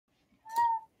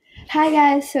Hi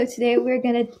guys, so today we're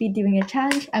gonna be doing a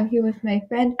challenge. I'm here with my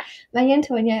friend, my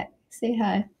Antonia. Say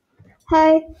hi.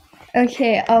 Hi.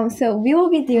 Okay, so we will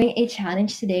be doing a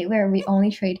challenge today where we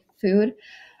only trade food,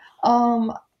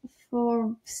 um,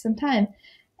 for some time,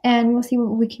 and we'll see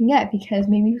what we can get because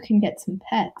maybe we can get some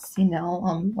pets,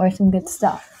 or some good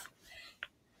stuff.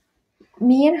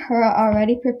 Me and her are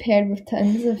already prepared with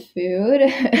tons of food,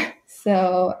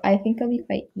 so I think it'll be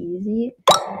quite easy.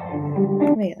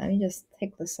 Wait, let me just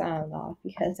take the sound off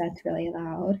because that's really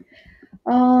loud.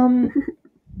 Um,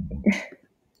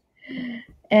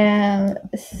 and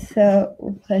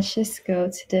so let's just go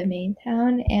to the main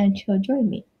town and she'll join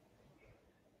me.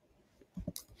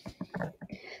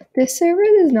 This server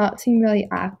does not seem really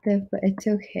active, but it's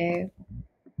okay.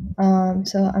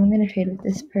 So I'm gonna trade with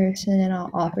this person and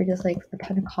I'll offer just like a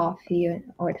ton of coffee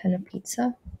or a ton of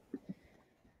pizza.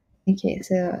 Okay,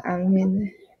 so I'm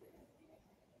gonna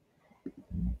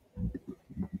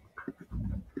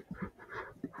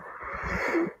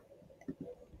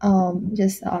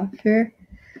just offer.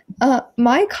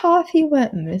 My coffee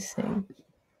went missing.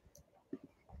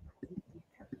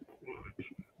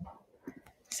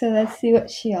 So let's see what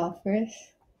she offers.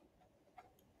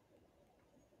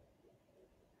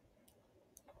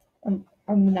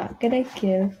 I'm not gonna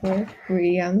give for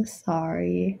free, I'm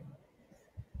sorry.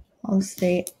 I'll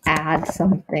say add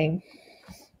something.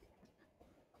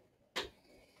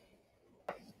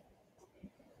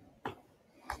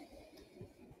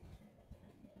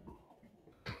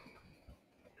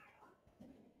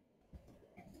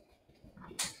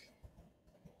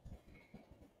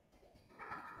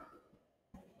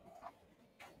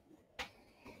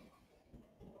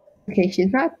 Okay,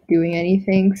 she's not doing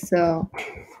anything, so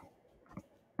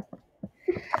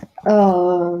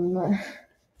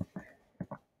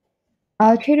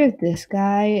I'll trade with this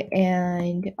guy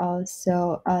and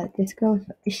also this girl.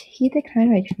 He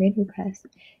declined my trade request.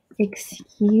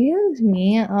 Excuse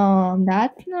me,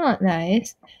 that's not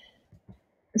nice.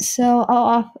 So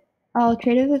I'll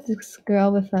trade it with this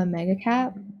girl with a mega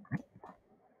cap.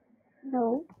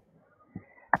 No.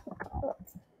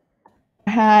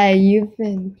 Hi, you've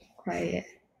been quiet.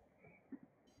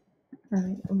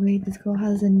 Wait, this girl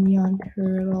has a neon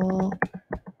turtle.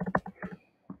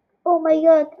 Oh my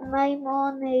god, my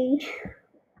money.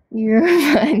 You're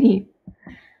funny.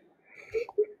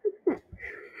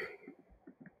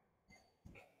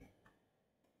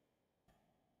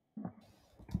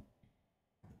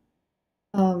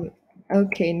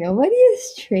 Okay, nobody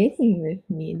is trading with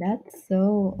me. That's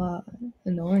so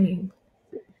annoying.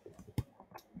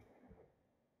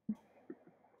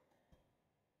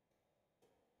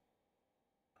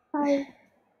 Hi.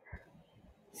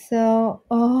 So,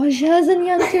 she has a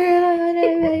neon turtle. I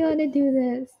really want to do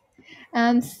this.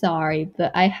 I'm sorry,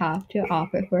 but I have to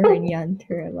offer for her neon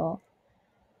turtle.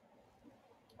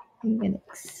 I'm gonna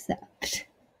accept.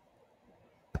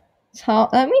 So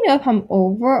let me know if I'm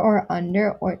over or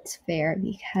under or it's fair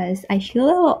because I feel a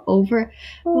little over,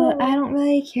 but I don't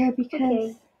really care because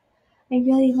Okay. I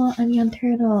really want a neon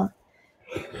turtle.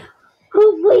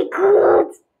 Oh my god.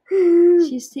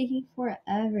 She's taking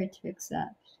forever to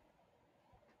accept.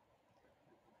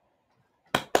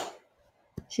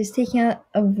 She's taking a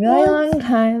really long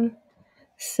time.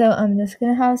 So I'm just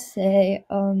gonna have to say,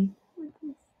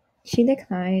 she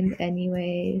declined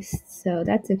anyways, so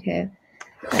that's okay.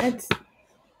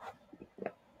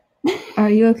 Are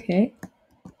you okay?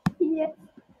 Yeah.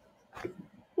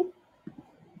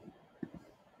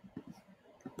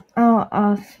 I'll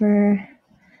offer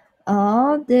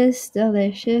all this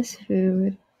delicious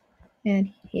food,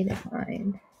 and he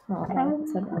declined. Oh,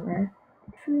 that's a bummer.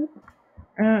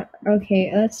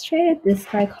 Okay, let's try it. This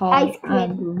guy called Ice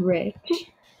cream.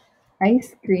 Rich.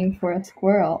 Ice cream for a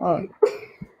squirrel. Oh.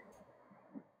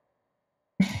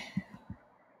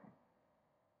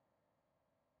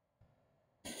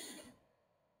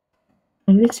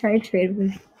 I'm just trying to trade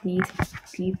with these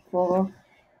people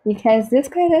because this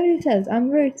guy literally says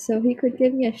I'm rich, so he could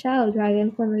give me a shadow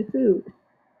dragon for my food.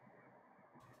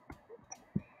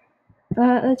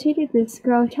 Let's trade with this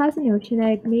girl. She has an ocean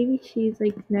egg. Maybe she's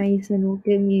like nice and will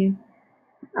give me.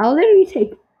 I'll literally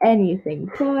take anything: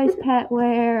 toys,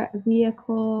 petware,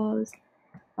 vehicles,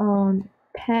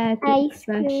 pet,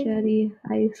 especially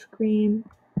ice cream.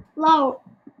 Wow.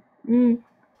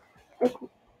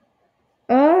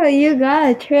 Oh, you got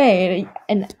a trade.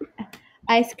 An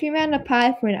ice cream and a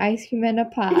pie for an ice cream and a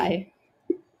pie.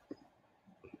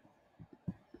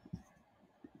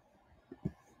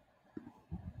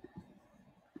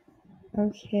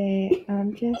 Okay,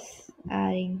 I'm just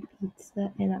adding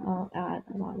pizza and I'll add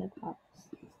a lot of pops.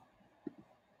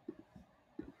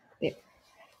 There.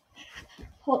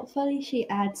 hopefully she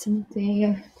adds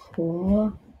something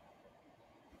cool.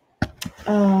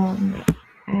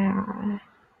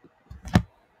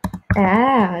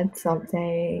 Add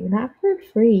something, not for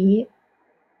free.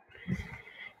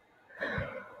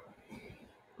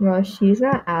 Well, she's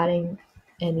not adding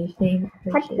anything.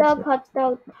 Hot dog, hot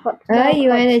dog, hot Oh, dog. you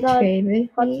hot want to dog, trade with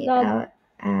hot me? dog. I'll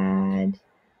add.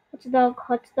 Hot dog,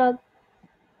 hot dog.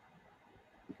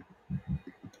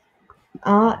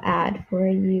 I'll add for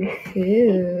you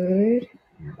food.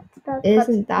 Hot dog,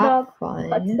 Isn't that hot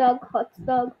fun? dog, hot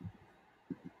dog.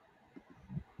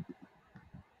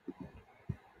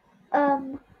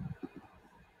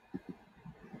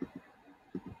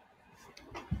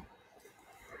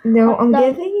 No, hot I'm dog,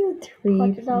 giving you 3.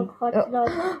 Hot dog, hot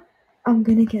dog. I'm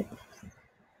gonna get.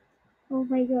 Oh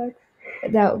my god.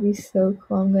 That would be so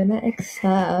cool. I'm gonna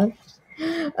accept.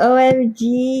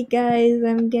 OMG, guys,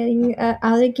 I'm getting a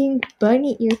Allegheny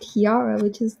bunny ear tiara,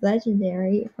 which is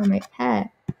legendary for my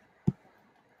pet.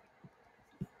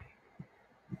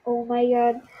 Oh my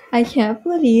god. I can't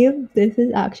believe this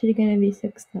is actually gonna be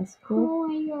successful. Oh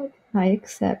my god. I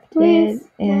accepted, Please,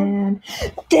 and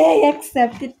they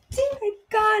accepted too. I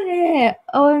got it.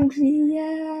 OMG,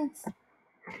 yes.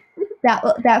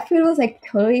 That food was like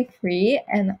totally free,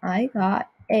 and I got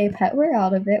a pet wear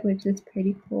out of it, which is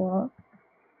pretty cool.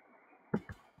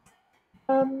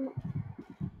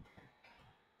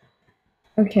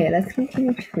 Okay, let's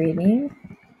continue trading.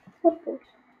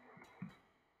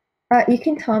 You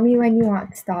can tell me when you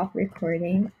want to stop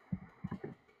recording.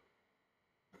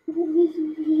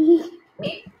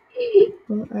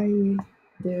 What are you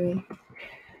doing?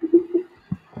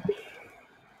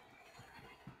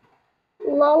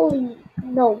 Lolly.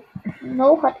 No.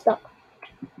 No hot dog.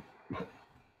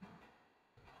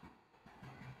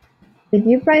 Did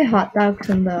you buy hot dogs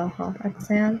from the hot dog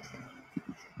stand?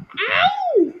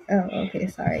 Oh, okay,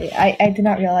 sorry. I did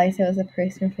not realize it was a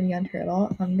person from Young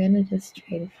Turtle. I'm gonna just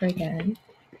trade for again.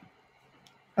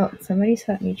 Oh, somebody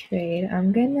let me trade.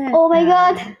 I'm gonna. Oh my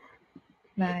god.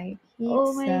 My pizzas,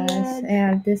 Oh my god.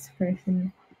 and this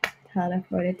person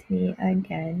teleported to me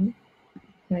again,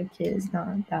 which is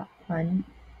not that fun.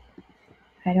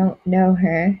 I don't know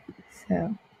her,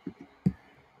 so.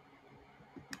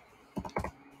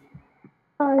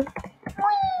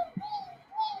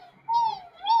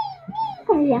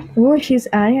 Oh yeah. Oh, she's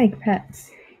adding like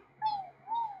pets.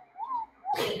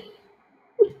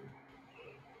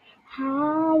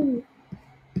 Hi.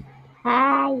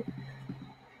 Hi.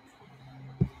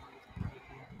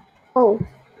 Oh.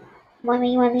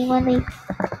 Money.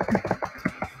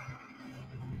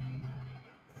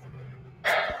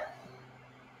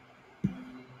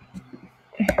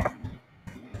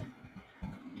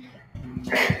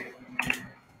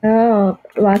 Oh,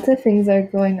 lots of things are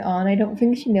going on. I don't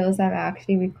think she knows I'm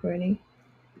actually recording.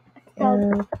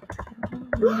 I'm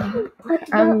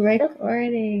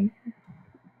recording.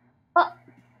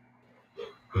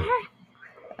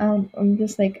 I'm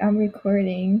just like, I'm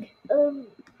recording.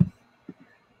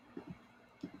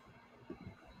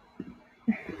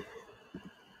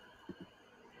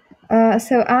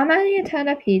 So I'm adding a ton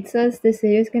of pizzas. This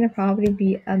video is gonna probably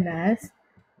be a mess.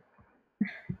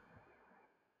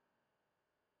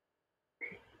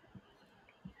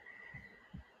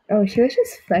 Oh, she was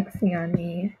just flexing on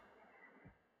me.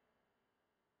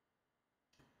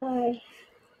 Hi.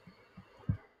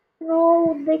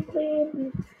 No, they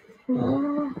clean.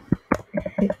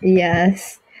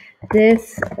 Yes,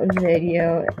 this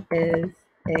video is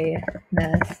a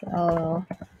mess. Oh.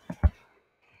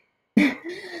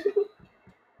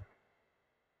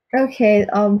 Okay,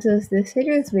 so this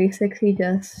video is basically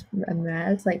just a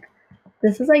mess. Like,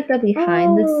 this is like the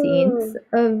behind the scenes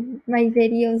of my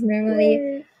videos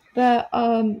normally. But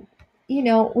you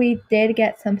know, we did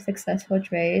get some successful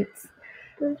trades.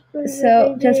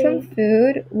 So just from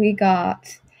food, we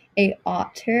got a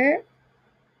otter,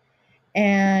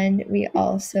 and we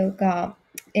also got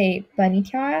a bunny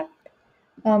tiara.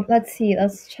 Let's see.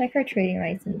 Let's check our trading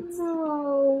license.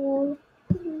 No,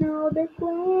 the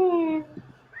plan.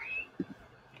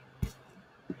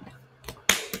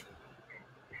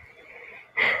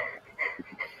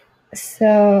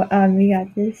 So we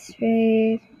got this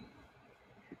trade.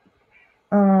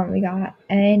 We got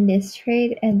and this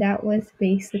trade, and that was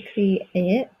basically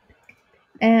it.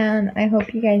 And I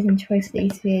hope you guys enjoyed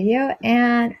today's video.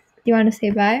 And do you want to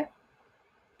say bye?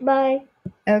 Bye.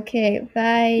 Okay,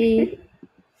 bye.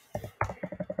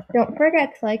 Don't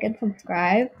forget to like and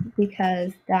subscribe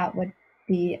because that would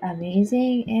be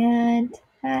amazing. And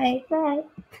bye. Bye.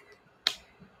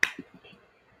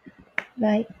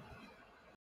 Bye.